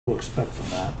to expect from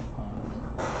that.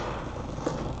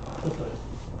 But the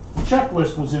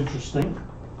checklist was interesting.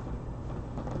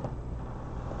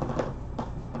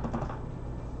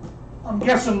 I'm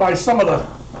guessing by some of the,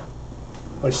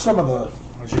 as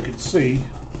you can see,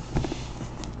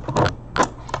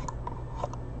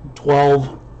 12,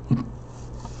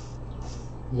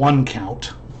 1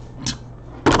 count.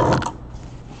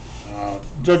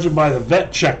 Judging by the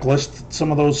vet checklist,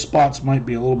 some of those spots might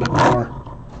be a little bit more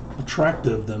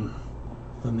attractive than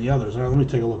the others. All right, let me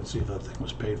take a look and see if that thing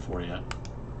was paid for yet.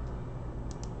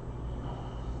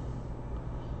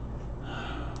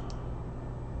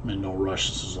 I'm in no rush.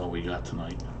 This is all we got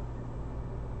tonight.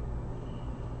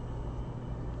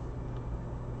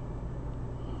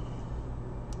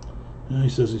 Yeah, he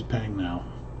says he's paying now.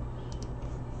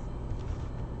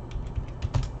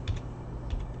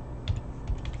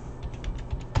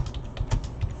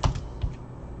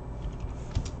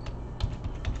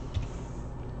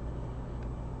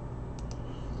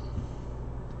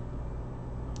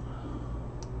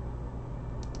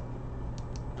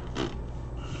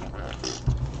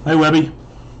 Hey, Webby.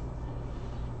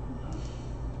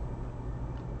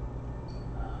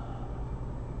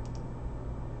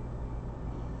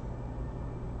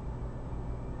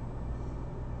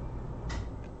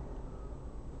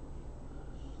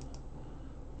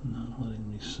 Not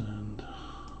letting me send.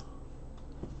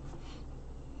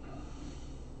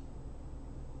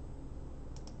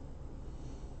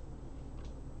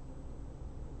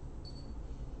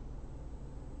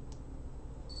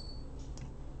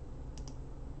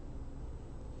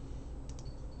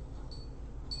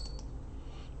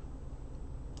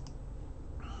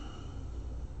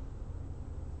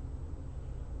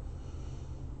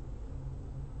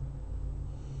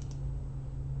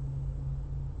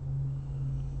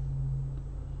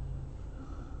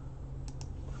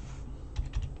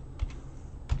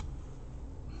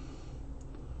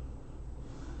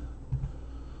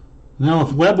 Now,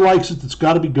 if Webb likes it, it's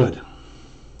got to be good.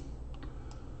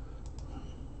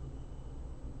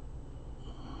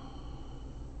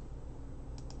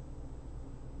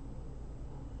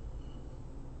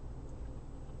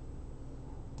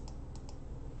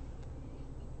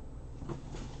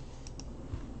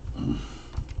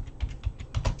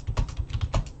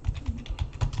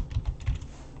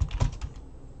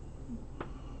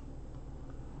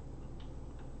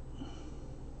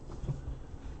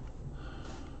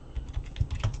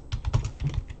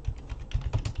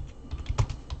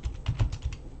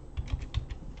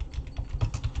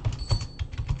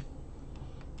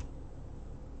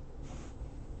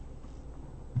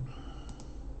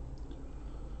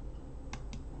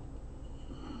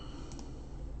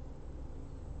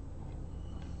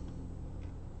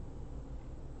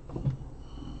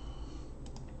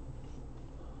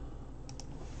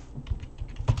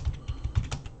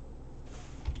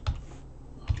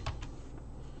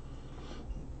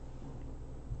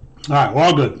 All right, well,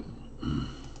 all good.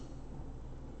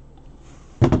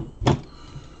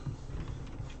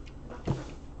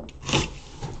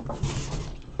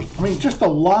 I mean, just a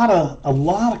lot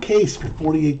of case for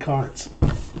 48 cards.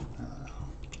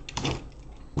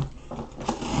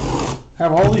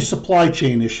 Have all these supply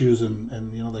chain issues,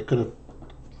 and you know they could have.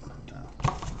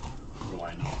 What do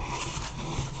I know?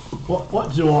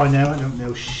 What do I know? I don't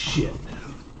know shit.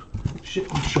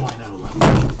 Shit, what do I know?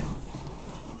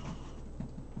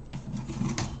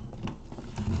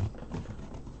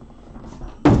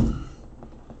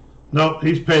 No,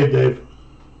 he's paid, Dave.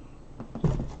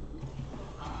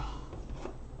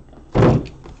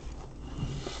 Cracks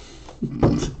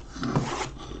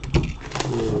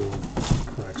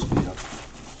me up.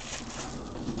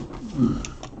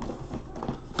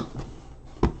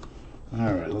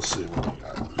 All right, let's see what we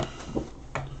got.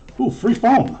 Ooh, free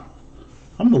phone.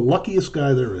 I'm the luckiest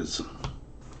guy there is. All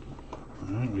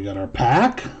right, we got our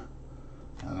pack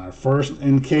and our first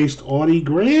encased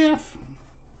autograph.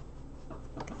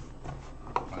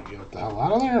 Get the hell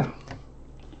out of there.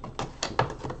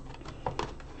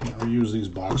 Never use these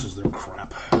boxes, they're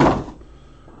crap.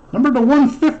 Number to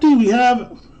 150, we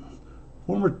have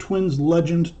former Twins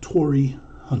legend Torii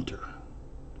Hunter.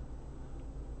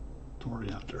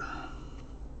 Torii Hunter.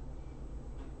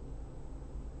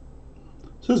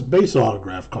 It says base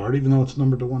autograph card, even though it's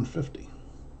numbered to 150.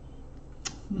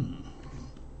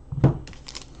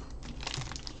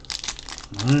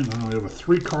 Alright, now we have a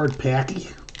 3-card packy.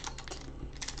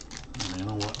 You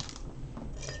know what?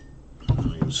 I'm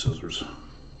going to use scissors.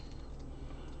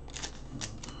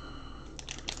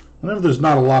 Whenever there's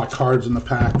not a lot of cards in the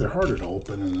pack, they're harder to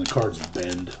open and the cards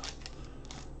bend.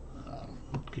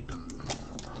 Keep them in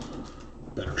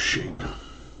better shape.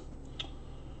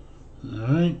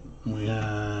 Alright, We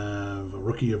have a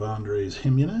rookie of Andres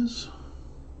Jimenez.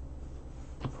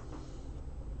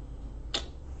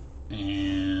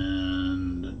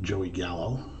 And Joey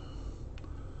Gallo.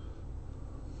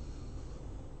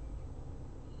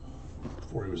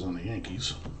 Before he was on the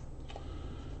Yankees.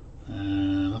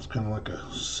 And that's kind of like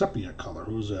a sepia color.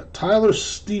 Who's that? Tyler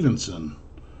Stevenson.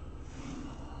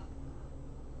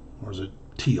 Or is it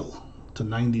teal? It's a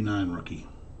 99 rookie.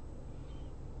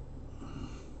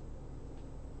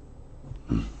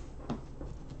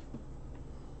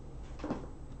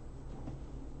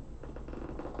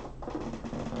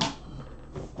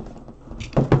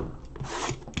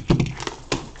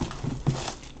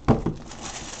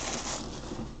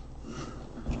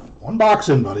 One box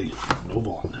in, buddy. Move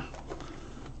on.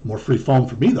 More free foam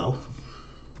for me, though.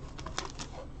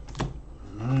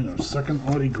 All right, our second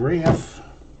autograph.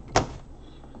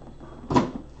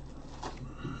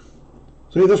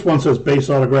 See, this one says base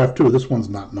autograph, too. This one's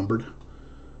not numbered.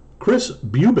 Kris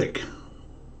Bubic.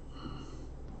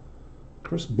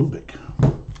 Kris Bubic.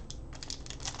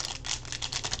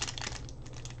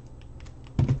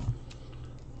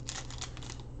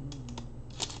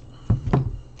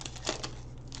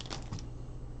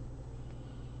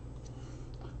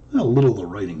 How little the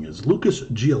writing is. Lucas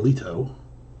Giolito.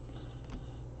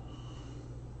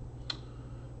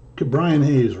 Brian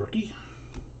Hayes, rookie.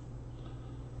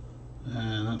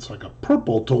 And that's like a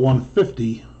purple to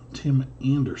 150, Tim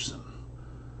Anderson.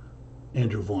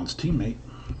 Andrew Vaughn's teammate.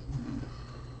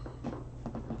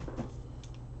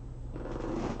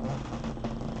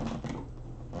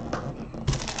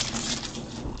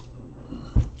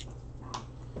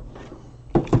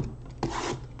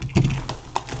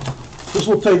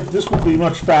 This will be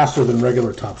much faster than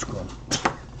regular Top Scrum.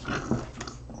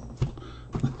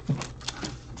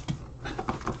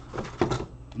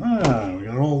 We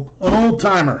got an old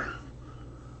timer.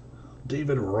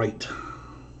 David Wright.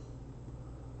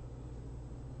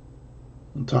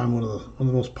 One time one of the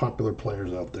most popular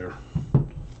players out there.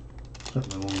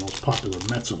 Certainly one of the most popular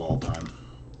Mets of all time.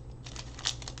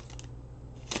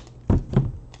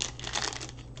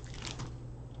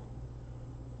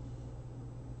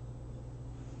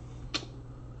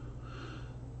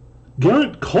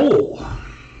 Garrett Cole.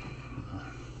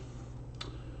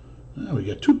 Yeah, we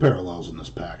got two parallels in this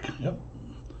pack. Yep.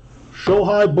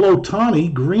 Shohei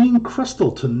Blotani, green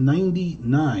crystal to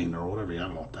 99 or whatever. I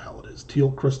don't know what the hell it is.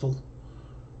 Teal crystal,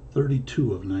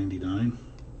 32 of 99.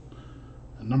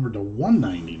 And number to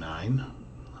 199,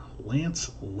 Lance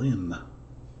Lynn.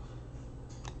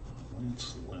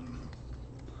 Lance Lynn.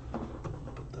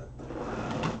 Put that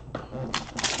there.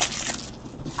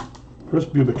 Kris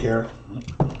Bubic here.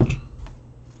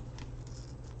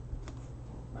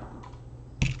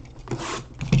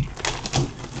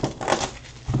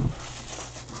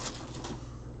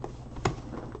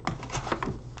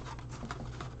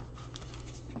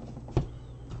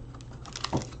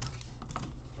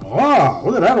 Ah,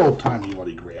 look at that old-timey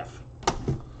autograph.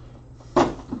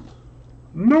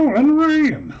 Nolan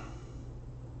Ryan.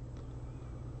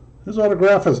 His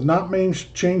autograph has not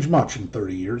changed much in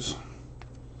 30 years.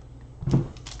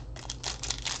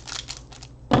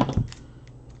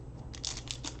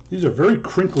 These are very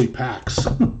crinkly packs.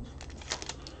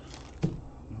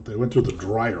 They went through the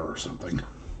dryer or something.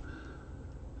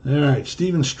 All right,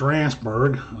 Steven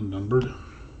Strasburg, unnumbered.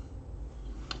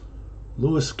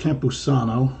 Luis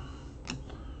Campusano.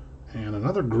 And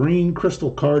another green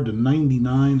crystal card to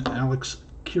 99, Alex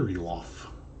Kirilloff.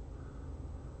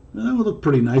 Now, that would look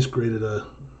pretty nice, graded a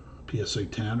PSA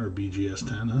 10 or BGS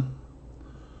 10, huh?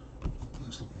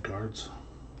 Nice looking cards.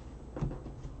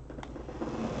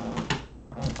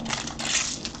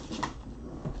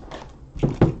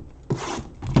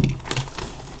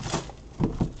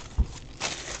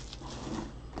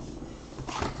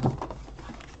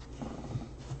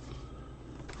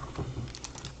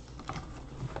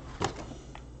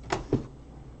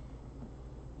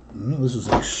 This is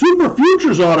a Super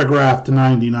Futures autograph to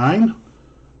 99.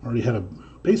 Already had a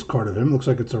base card of him. Looks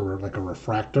like it's like a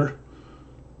refractor.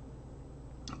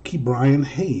 Brian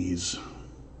Hayes.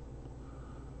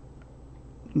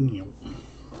 I don't know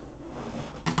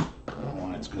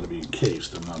why it's going to be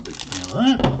encased. I'm not a big fan of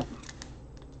that.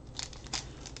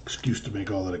 Excuse to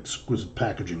make all that exquisite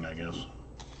packaging, I guess.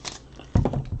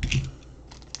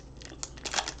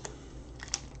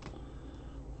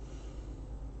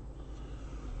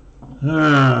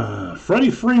 Freddie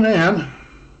Freeman.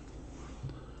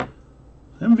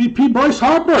 MVP Bryce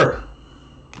Harper.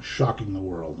 Shocking the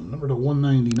world. And number to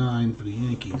 199 for the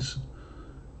Yankees.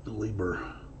 Gleyber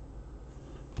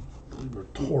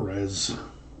Torres.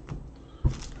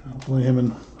 Hopefully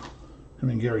him Him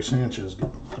and Gary Sanchez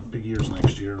get big years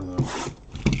next year, though.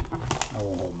 I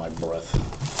won't hold my breath.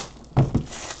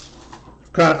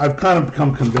 I've kind of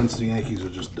become convinced the Yankees are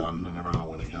just done. They're never going to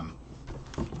win again.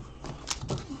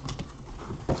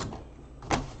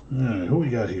 All right, who we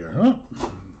got here? Huh?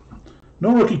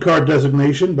 No rookie card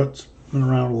designation, but been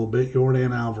around a little bit.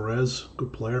 Yordan Alvarez,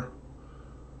 good player.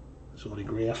 His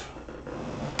autograph.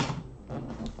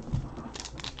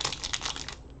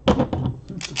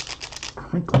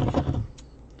 Crinkly.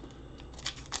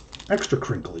 Extra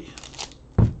crinkly.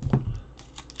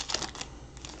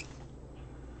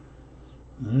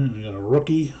 And we got a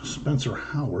rookie, Spencer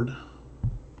Howard.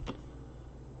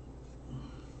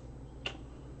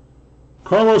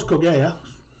 Carlos Correa.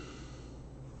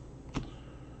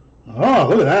 Oh,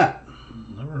 look at that.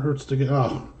 Never hurts to get...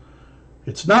 Oh,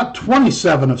 it's not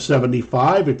 27 of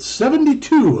 75. It's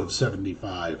 72 of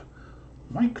 75.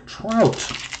 Mike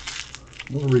Trout.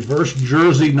 A little reverse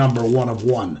jersey number 1 of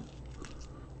 1.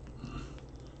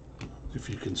 If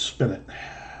you can spin it.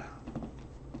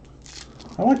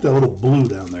 I like that little blue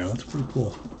down there. That's pretty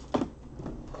cool.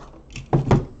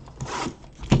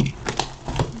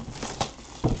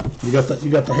 You got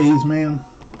the haze, man.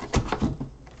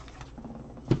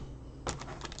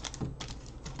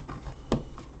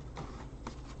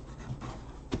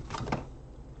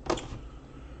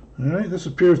 All right, this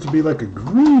appears to be like a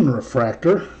green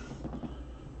refractor.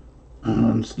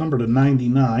 It's numbered to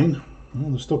 99.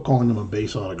 Well, they're still calling them a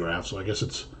base autograph, so I guess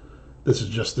this is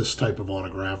just this type of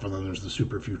autograph, and then there's the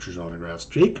Super Futures autographs.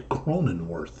 Jake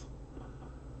Cronenworth,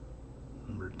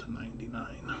 numbered to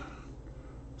 99.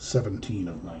 17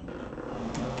 of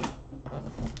 99.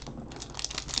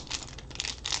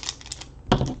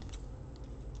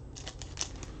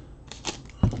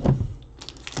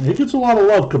 He gets a lot of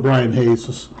love, Ke'Bryan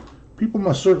Hayes. People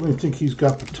must certainly think he's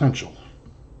got potential.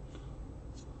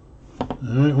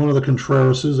 All right, one of the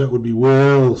Contrerases, that would be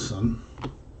Wilson.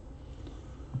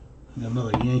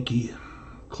 Another Yankee,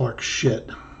 Clark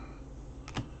Schitt.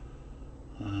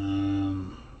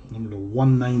 Number to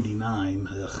 199,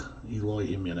 Eloy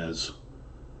Jimenez.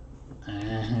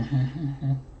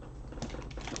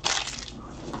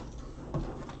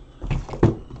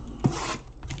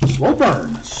 Slow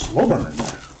burn, slow burn.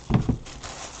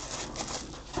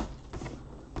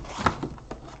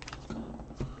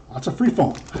 Lots of free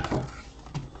foam.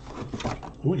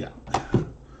 Who we got?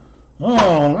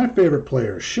 Oh, my favorite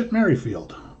player, Shit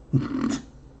Merrifield.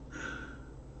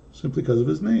 Simply because of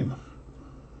his name.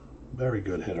 Very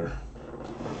good hitter.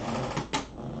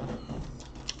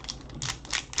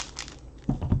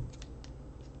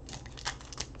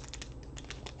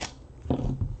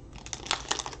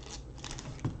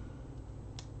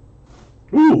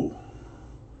 Ooh.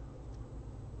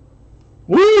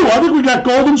 Ooh, I think we got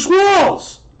Golden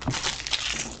Swirls.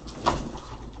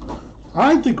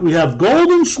 I think we have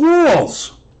Golden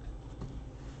Swirls.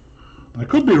 I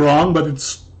could be wrong, but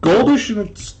it's goldish and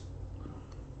it's...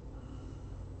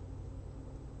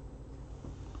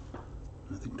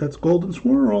 I think that's Golden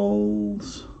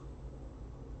Swirls.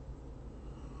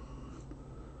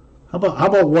 How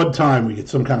about one time we get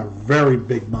some kind of very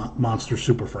big monster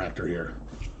superfractor here?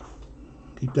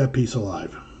 Keep that piece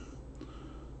alive.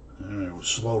 All right, we'll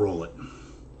slow roll it.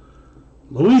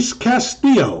 Luis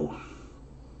Castillo.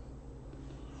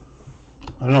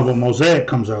 I don't know if a mosaic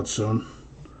comes out soon.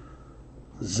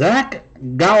 Zach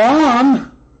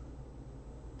Gallen.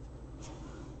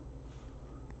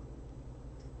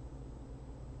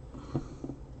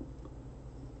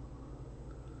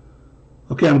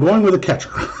 Okay, I'm going with a catcher.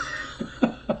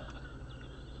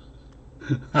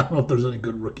 I don't know if there's any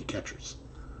good rookie catchers.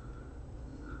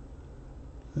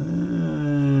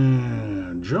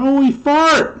 Joey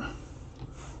Fart.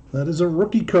 That is a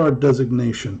rookie card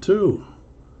designation, too.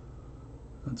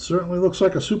 It certainly looks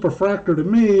like a superfractor to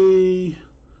me.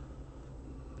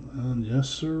 And yes,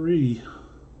 sirree.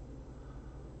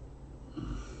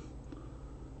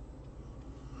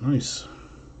 Nice.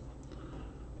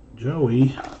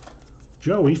 Joey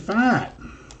Fat.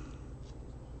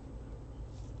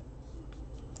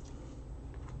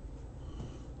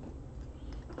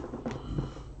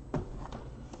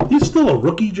 He's still a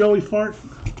rookie, Joey Fart?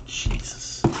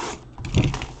 Jesus.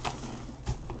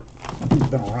 He's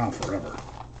been around forever.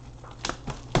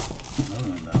 I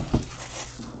don't know.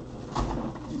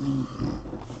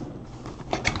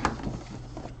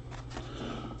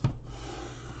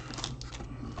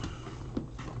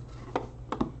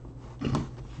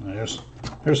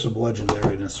 Here's some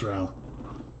legendariness around.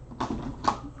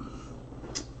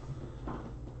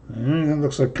 That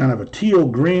looks like kind of a teal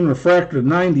green refractor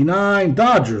 99.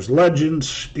 Dodgers legend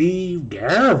Steve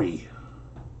Garvey.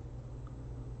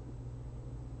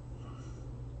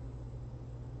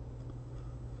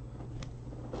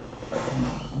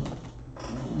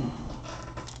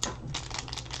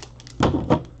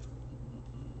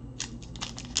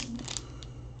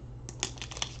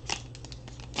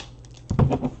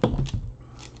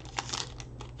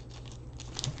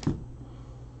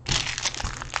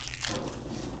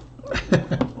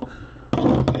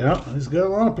 Yeah, he's got a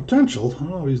lot of potential. I don't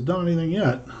know if he's done anything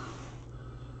yet.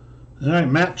 All right,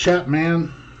 Matt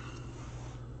Chapman.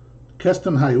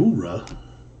 Keston Hiura.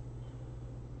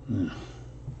 Yeah.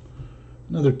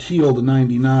 Another teal to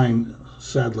 99.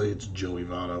 Sadly, it's Joey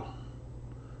Votto.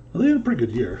 Well, they had a pretty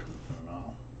good year. I don't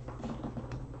know.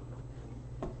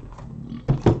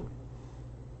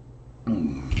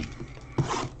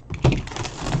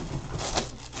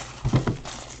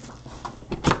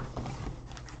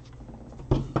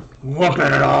 Look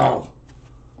at it all.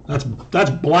 That's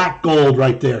black gold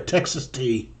right there. Texas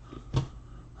T.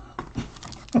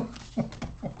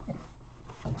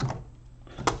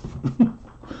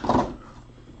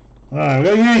 All right, we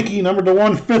got a Yankee, number to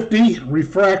 150,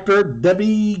 refractor,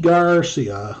 Debbie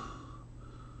Garcia.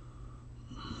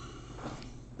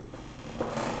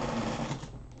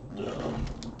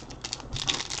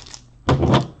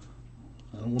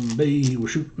 One day he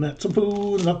was shooting at some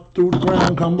food, and up through the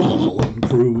ground come the rolling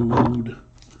crude.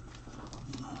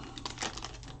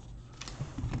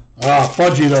 Ah,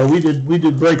 Fudgy though, we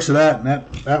did breaks of that, and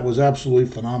that was absolutely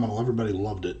phenomenal. Everybody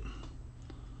loved it.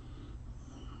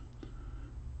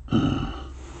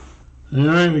 All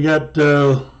right, we got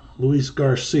Luis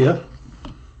Garcia,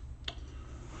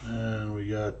 and we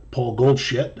got Paul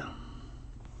Goldschmidt,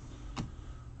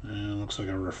 and looks like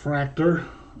a refractor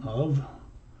of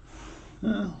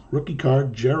rookie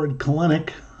card Jared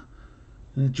Kelenic.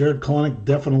 And Jared Kelenic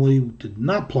definitely did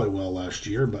not play well last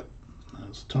year, but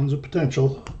has tons of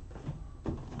potential.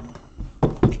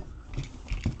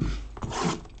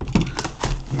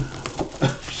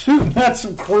 Shooting at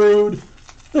some crude.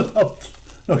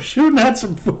 No, shooting at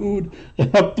some food,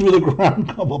 and up through the ground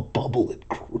come a bubble at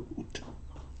crude.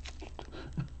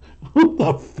 Who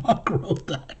the fuck wrote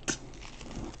that?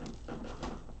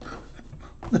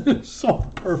 It is so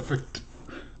perfect.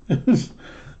 It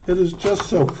is just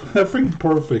so effing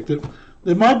perfect.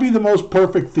 It might be the most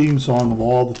perfect theme song of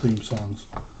all the theme songs.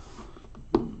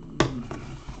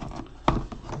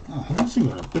 Oh, that seems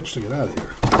like a bitch to get out of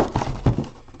here.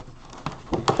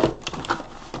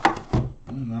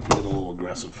 Not to get a little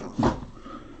aggressive. All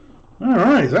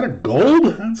right, is that a gold?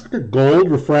 That's like a gold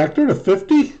refractor to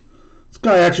 50. This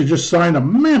guy actually just signed a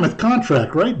mammoth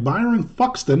contract, right? Byron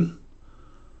Buxton.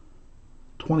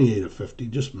 28 of 50,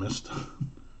 just missed.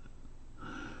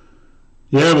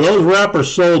 Yeah, but those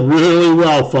wrappers sold really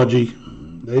well, Fudgy.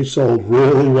 They sold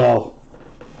really well.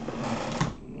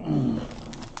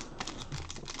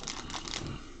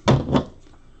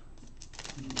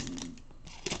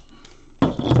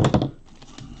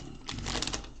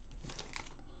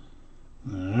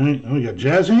 Alright, we got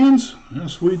Jazz Hands.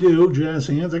 Yes, we do, Jazz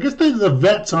Hands. I guess the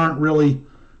vets aren't really,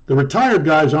 the retired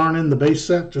guys aren't in the base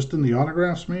set, just in the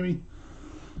autographs, maybe.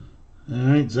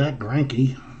 Alright, Zach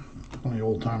Greinke. Plenty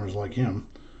old timers like him.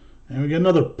 And we got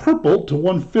another purple to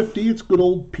 150. It's good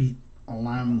old Pete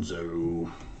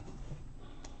Alonso.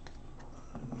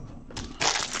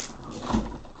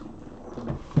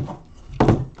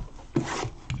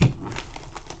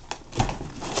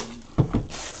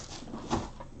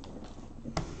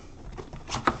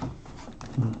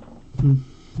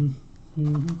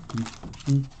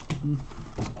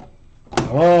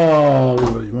 Oh,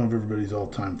 one of everybody's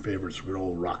all-time favorites, good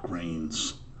old Rock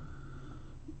Reigns.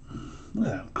 Look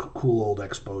at that cool old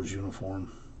Expos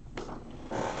uniform.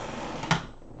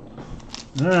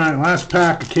 All right, last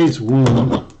pack, a case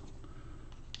wound.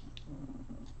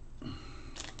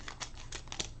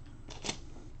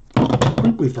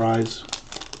 Crinkly fries.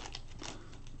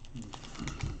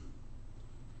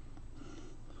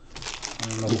 I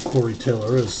don't know who Corey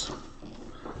Taylor is.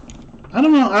 I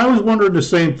don't know. I always wondered the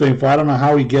same thing. I don't know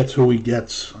how he gets who he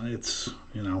gets. It's,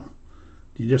 you know,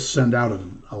 do you just send out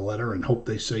a letter and hope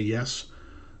they say yes?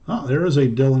 Oh, there is a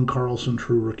Dylan Carlson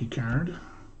true rookie card.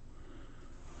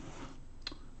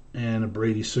 And a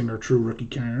Brady Singer true rookie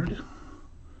card.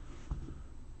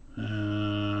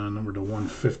 Number to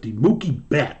 150, Mookie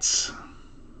Betts.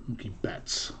 Mookie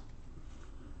Betts.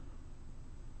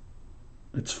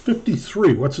 It's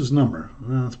 53. What's his number?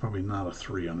 Well, it's probably not a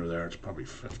 3 under there. It's probably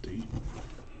 50.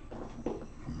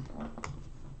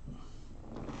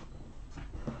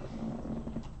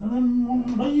 And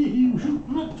one day he was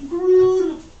shooting at the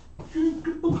brood.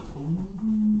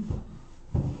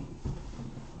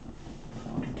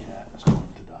 Fucking cat is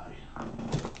going to die.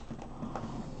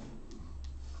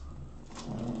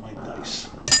 Oh, my dice.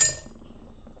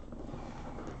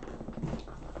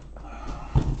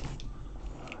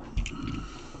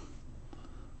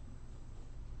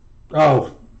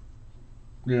 Oh,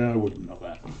 yeah, I wouldn't know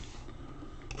that.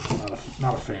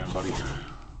 Not a fan, buddy.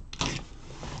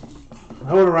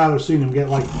 I would have rather seen him get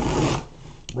like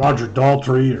Roger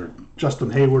Daltrey or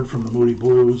Justin Hayward from the Moody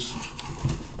Blues.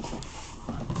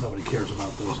 Nobody cares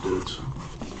about those dudes.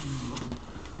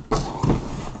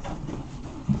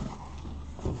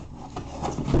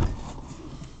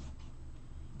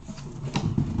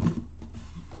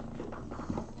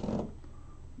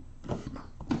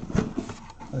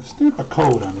 I stamp a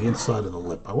code on the inside of the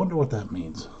lip. I wonder what that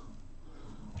means.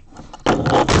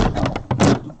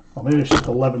 Well, maybe it's just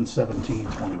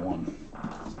 11/17/21.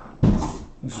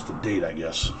 This is the date, I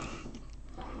guess.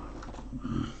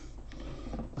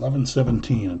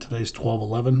 11/17, and today's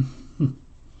 12/11.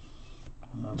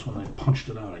 That's when they punched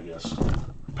it out, I guess.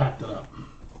 Packed it up.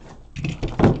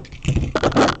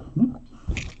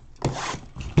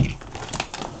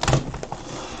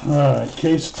 All right,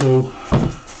 case 2.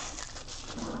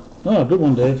 Oh, good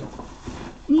one, Dave.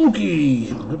 Mookie,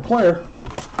 good player.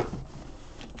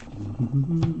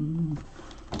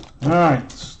 All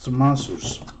right, some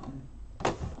monsters.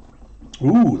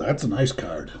 Ooh, that's a nice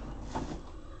card.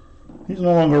 He's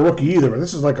no longer a rookie either, but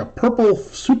this is like a purple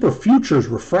Super Futures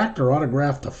refractor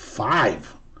autograph to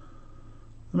 5.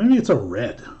 Maybe it's a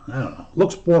red. I don't know.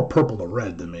 Looks more purple to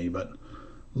red than me, but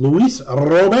Luis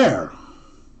Robert.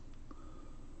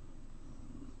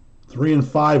 3 and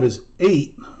 5 is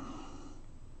 8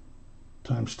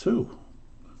 times 2.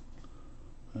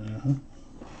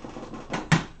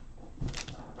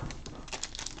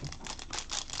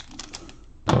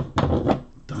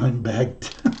 Dime bag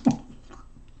down.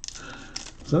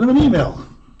 Send him an email,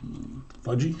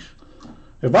 Fudgy.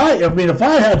 If I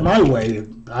had my way,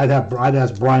 I'd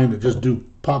ask Brian to just do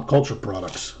pop culture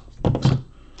products.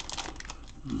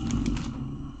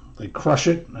 They crush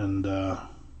it, and all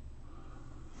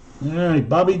right,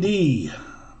 Bobby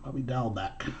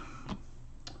Dalbec,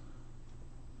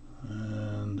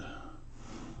 and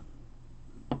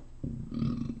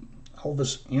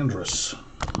Elvis Andrus,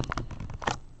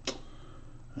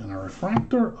 and a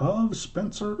refractor of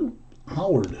Spencer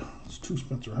Howard. It's 2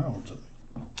 Spencer Howards, I think.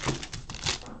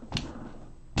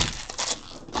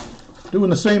 Doing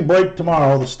the same break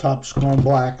tomorrow. This top's going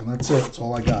black, and that's it. That's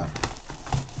all I got.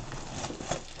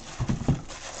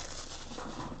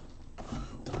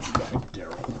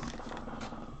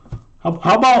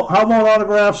 How about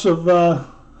autographs of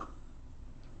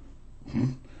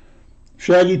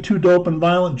Shaggy, Too Dope, and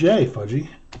Violent J, Fudgy?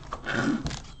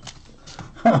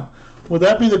 Would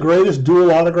that be the greatest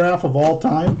dual autograph of all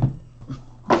time?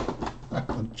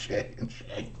 Jay and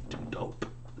Shaggy, Too Dope.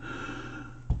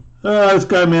 This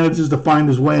guy manages to find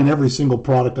his way in every single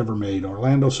product ever made.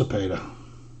 Orlando Cepeda.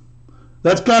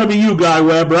 That's got to be you, Guy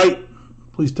Webb, right?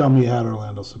 Please tell me you had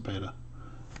Orlando Cepeda.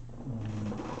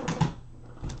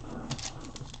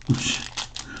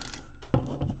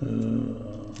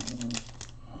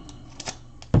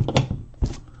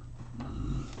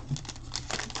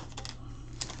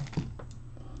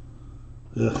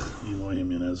 Eloy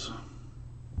Jimenez.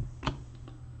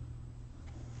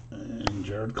 And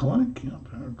Jared Kalenic. Yeah,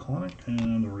 Jared Kalenic.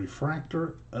 And a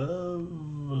refractor of,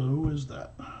 who is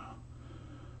that?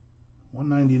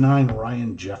 199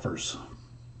 Ryan Jeffers.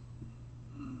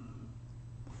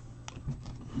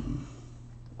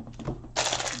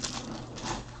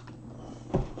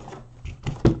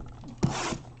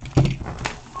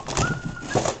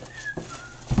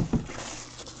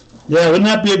 Yeah, wouldn't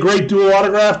that be a great dual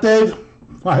autograph, Dave?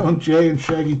 Violent J and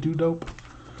Shaggy, Too Dope.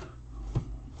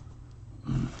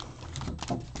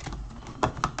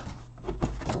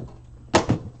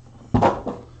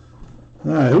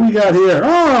 All right, who we got here?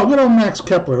 Oh, good old Max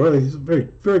Kepler. He's a very,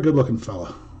 very good-looking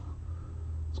fella.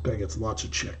 This guy gets lots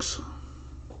of chicks.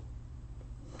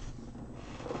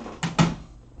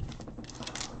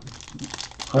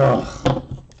 Oh.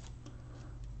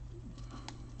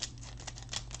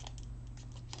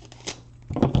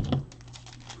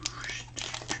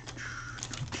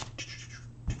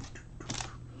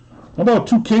 How about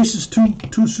 2 cases, two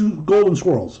golden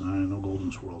swirls? No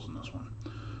golden swirls in this one.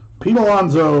 Pete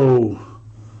Alonso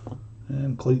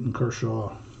and Clayton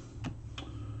Kershaw.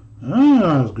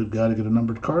 That's a good guy to get a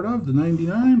numbered card of. The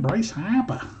 99, Bryce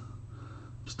Harper.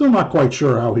 Still not quite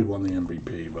sure how he won the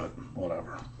MVP, but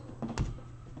whatever.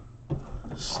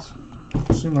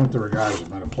 It seemed like there were guys that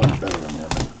might have played better than him.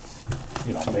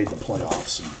 Made the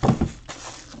playoffs.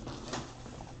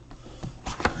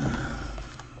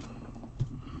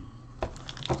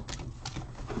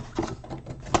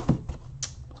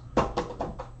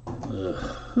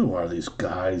 Who are these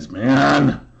guys,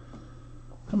 man?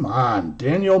 Come on,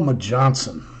 Daniel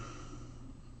Johnson.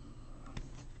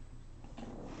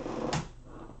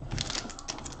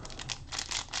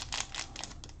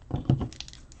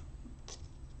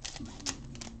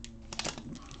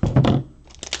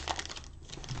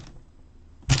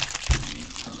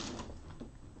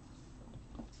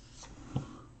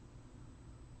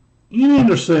 Ian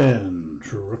Anderson,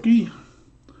 true rookie.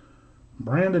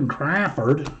 Brandon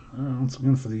Crawford, once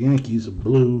again for the Yankees, a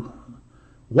blue.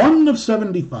 1 of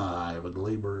 75, a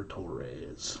Gleyber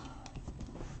Torres.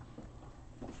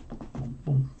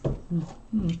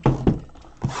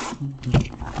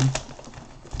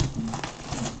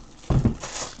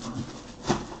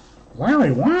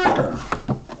 Larry Walker.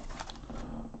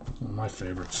 One of my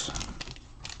favorites.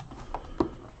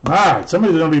 All right,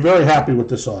 somebody's going to be very happy with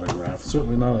this autograph.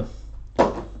 Certainly not a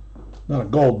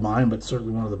gold mine, but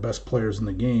certainly one of the best players in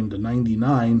the game. To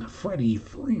 99, Freddie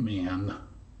Freeman.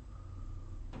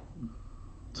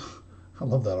 I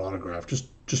love that autograph.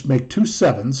 Just make 2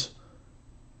 sevens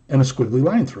and a squiggly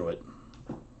line through it.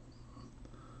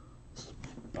 It's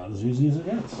about as easy as it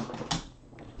gets.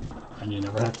 And you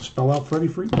never have to spell out Freddie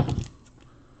Freeman.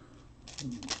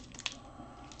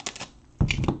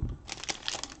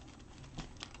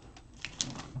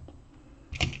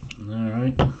 All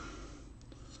right.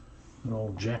 Good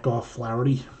old Jack-Off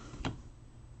Flaherty.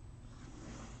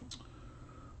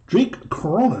 Jake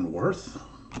Cronenworth.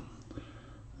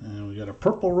 And we got a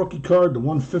purple rookie card to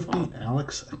 150,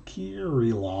 Alex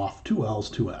Kirilloff. 2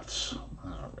 L's, 2 F's.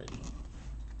 All right.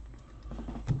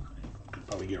 Could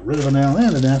probably get rid of an L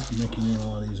and an F, making it a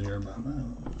lot easier. But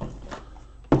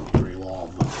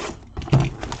Kirilloff.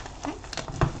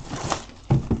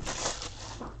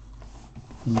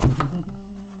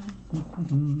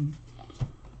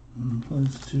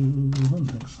 Place to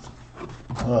next.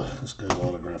 This guy's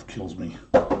autograph kills me.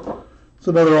 It's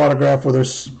another autograph where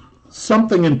there's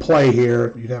something in play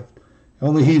here.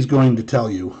 Only he's going to tell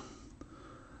you.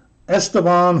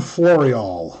 Estevan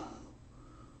Florial.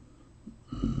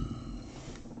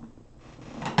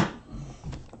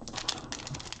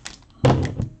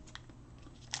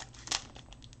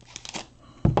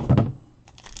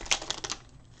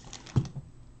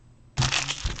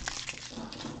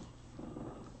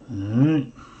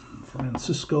 Alright,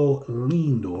 Francisco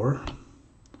Lindor.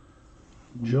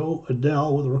 Joe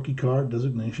Adele with a rookie card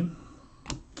designation.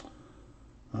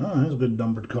 That's a good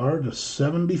numbered card. A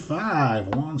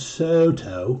 75, Juan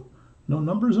Soto. No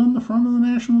numbers on the front of the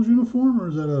Nationals uniform, or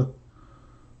is that an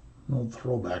old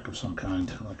throwback of some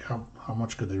kind? Like how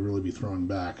much could they really be throwing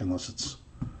back unless it's...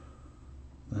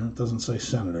 It doesn't say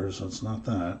Senators, so it's not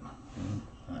that.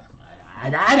 I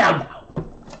don't know.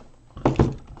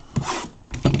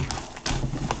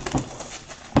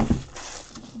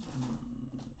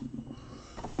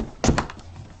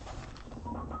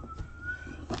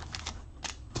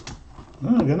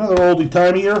 Another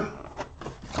oldie-timey here.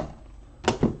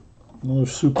 Another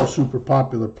super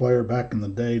popular player back in the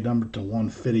day, numbered to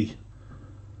 150.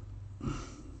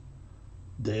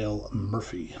 Dale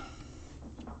Murphy.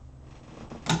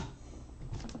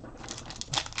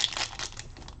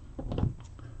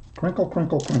 Crinkle,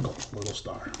 crinkle, crinkle, little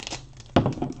star.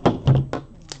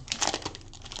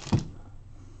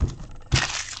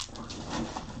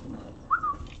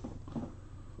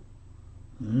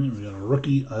 And we got a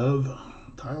rookie of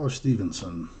Tyler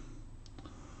Stevenson.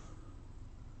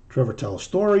 Trevor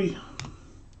Telestori.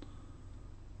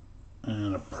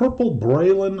 And a purple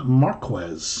Braylon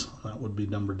Marquez. That would be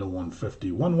numbered to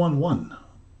 150. 111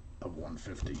 of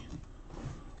 150.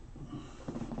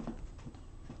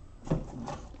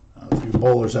 If you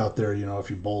bowlers out there, you know, if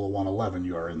you bowl a 111,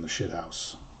 you are in the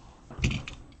shithouse.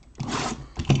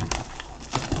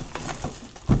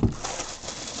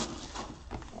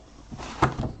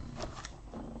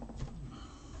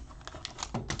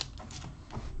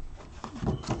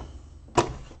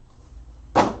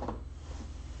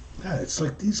 It's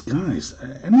like these guys.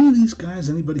 Any of these guys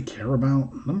anybody care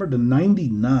about? Numbered to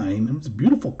 99. It's a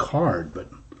beautiful card, but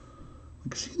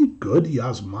like, is he any good?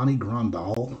 Yasmani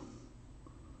Grandal.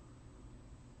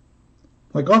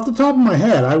 Like, off the top of my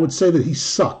head, I would say that he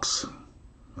sucks.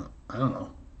 I don't know.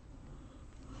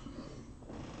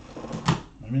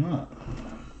 Maybe not.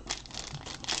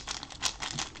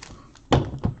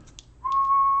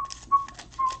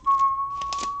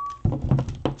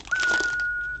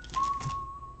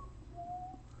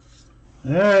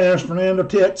 There's Fernando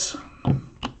Tits. No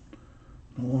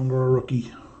longer a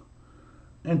rookie.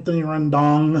 Anthony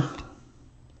Rendon.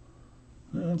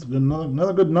 That's good.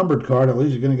 Another good numbered card. At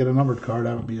least you're going to get a numbered card.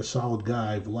 That would be a solid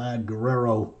guy. Vlad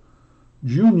Guerrero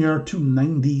Jr.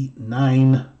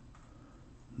 299.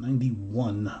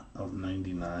 91 of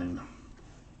 99.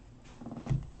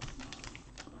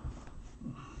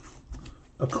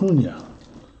 Acuna.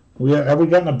 Have we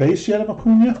gotten a base yet of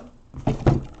Acuna?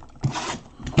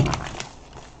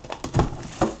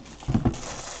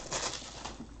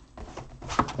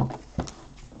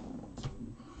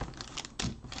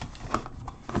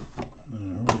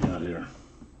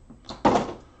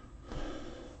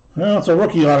 Well, it's a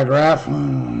rookie autograph.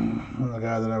 Another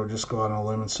guy that I would just go out on a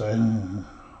limb and say,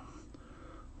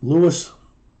 Louis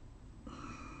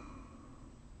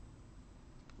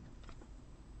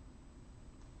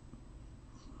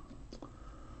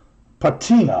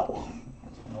Patino.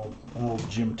 Old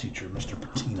gym teacher, Mr.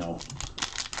 Patino.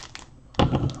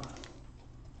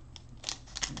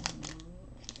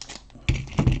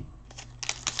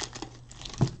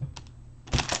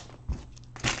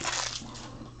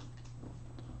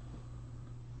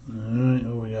 Alright,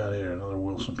 what we got here? Another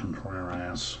Wilson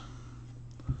Contreras.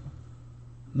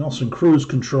 Nelson Cruz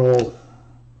Control.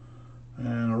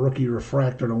 And a rookie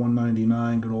refractor to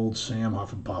 199. Good old Sam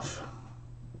Huffenpuff.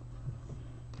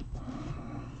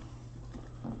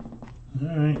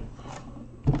 Alright.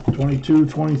 22,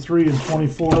 23, and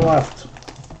 24 left.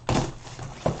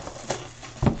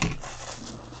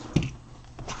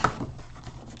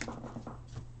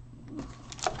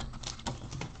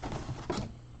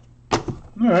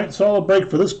 Alright, solid break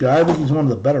for this guy. I think he's one of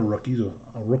the better rookies. A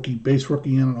rookie, base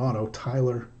rookie and an auto.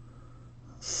 Tyler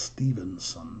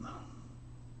Stevenson.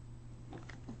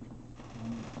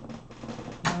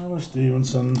 Tyler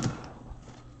Stevenson.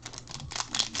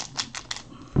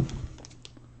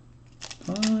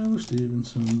 Tyler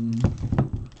Stevenson.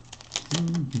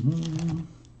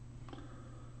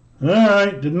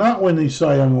 Alright, did not win the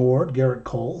Cy Young Award. Garrett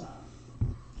Cole.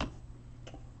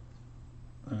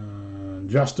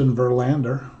 Justin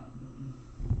Verlander.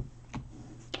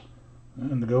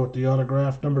 And to go with the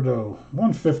autograph, number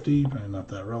 150, probably not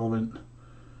that relevant.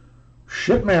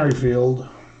 Shit Merrifield.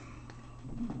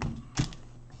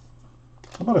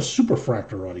 How about a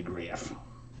Superfractor autograph?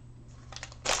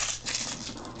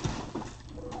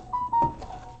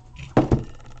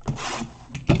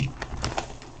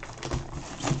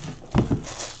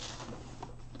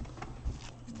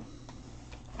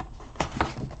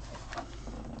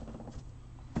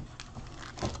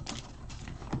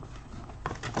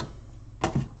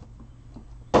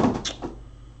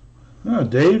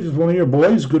 Dave is one of your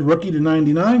boys. Good rookie to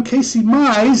 99. Casey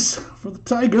Mize for the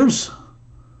Tigers. I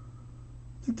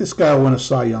think this guy will win a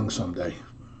Cy Young someday.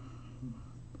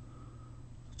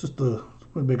 Just to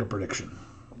make a prediction.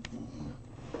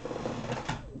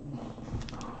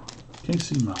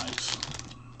 Casey Mize.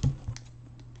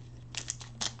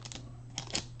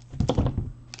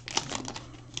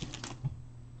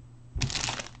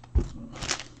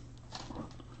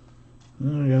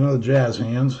 We got another Jazz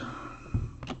hands.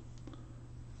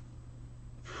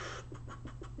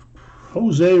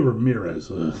 Jose Ramirez.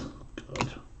 Good.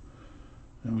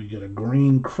 And we get a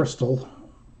green crystal.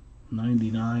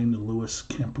 99 to Luis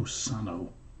Campusano.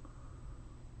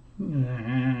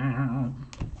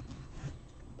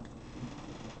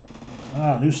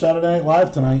 New Saturday Night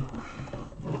Live tonight.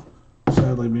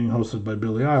 Sadly being hosted by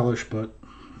Billie Eilish, but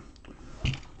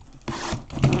it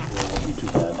won't be too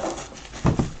bad.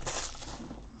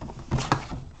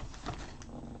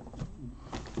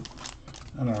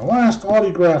 And our last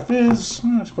autograph is,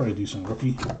 that's probably a decent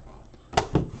rookie.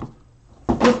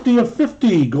 50 of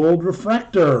 50, gold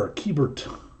refractor, Keibert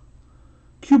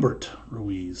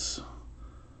Ruiz.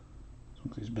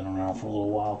 He's been around for a little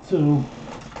while too.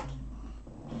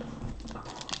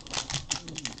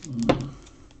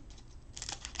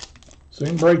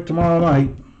 Same break tomorrow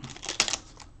night.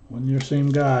 One of your same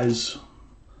guys. Is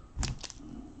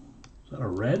that a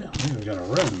red? I think we got a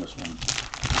red in this one.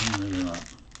 Maybe not.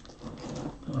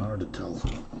 Hard to tell.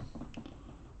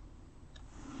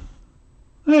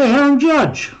 Hey, Aaron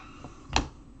Judge.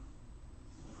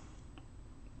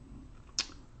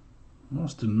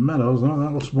 Austin Meadows. Oh,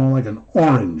 that looks more like an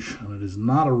orange. And it is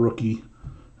not a rookie.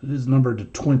 It is numbered to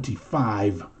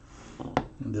 25.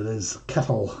 And it is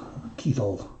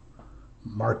Ketel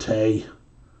Marte.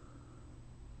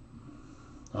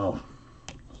 Oh.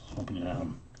 Hoping you have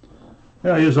him.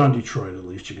 Yeah, he is on Detroit at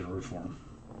least. You can root for him.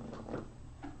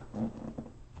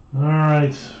 All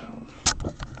right.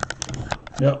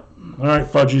 Yep. All right,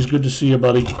 Fudgies. Good to see you,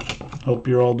 buddy. Hope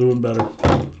you're all doing better.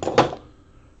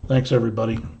 Thanks,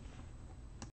 everybody.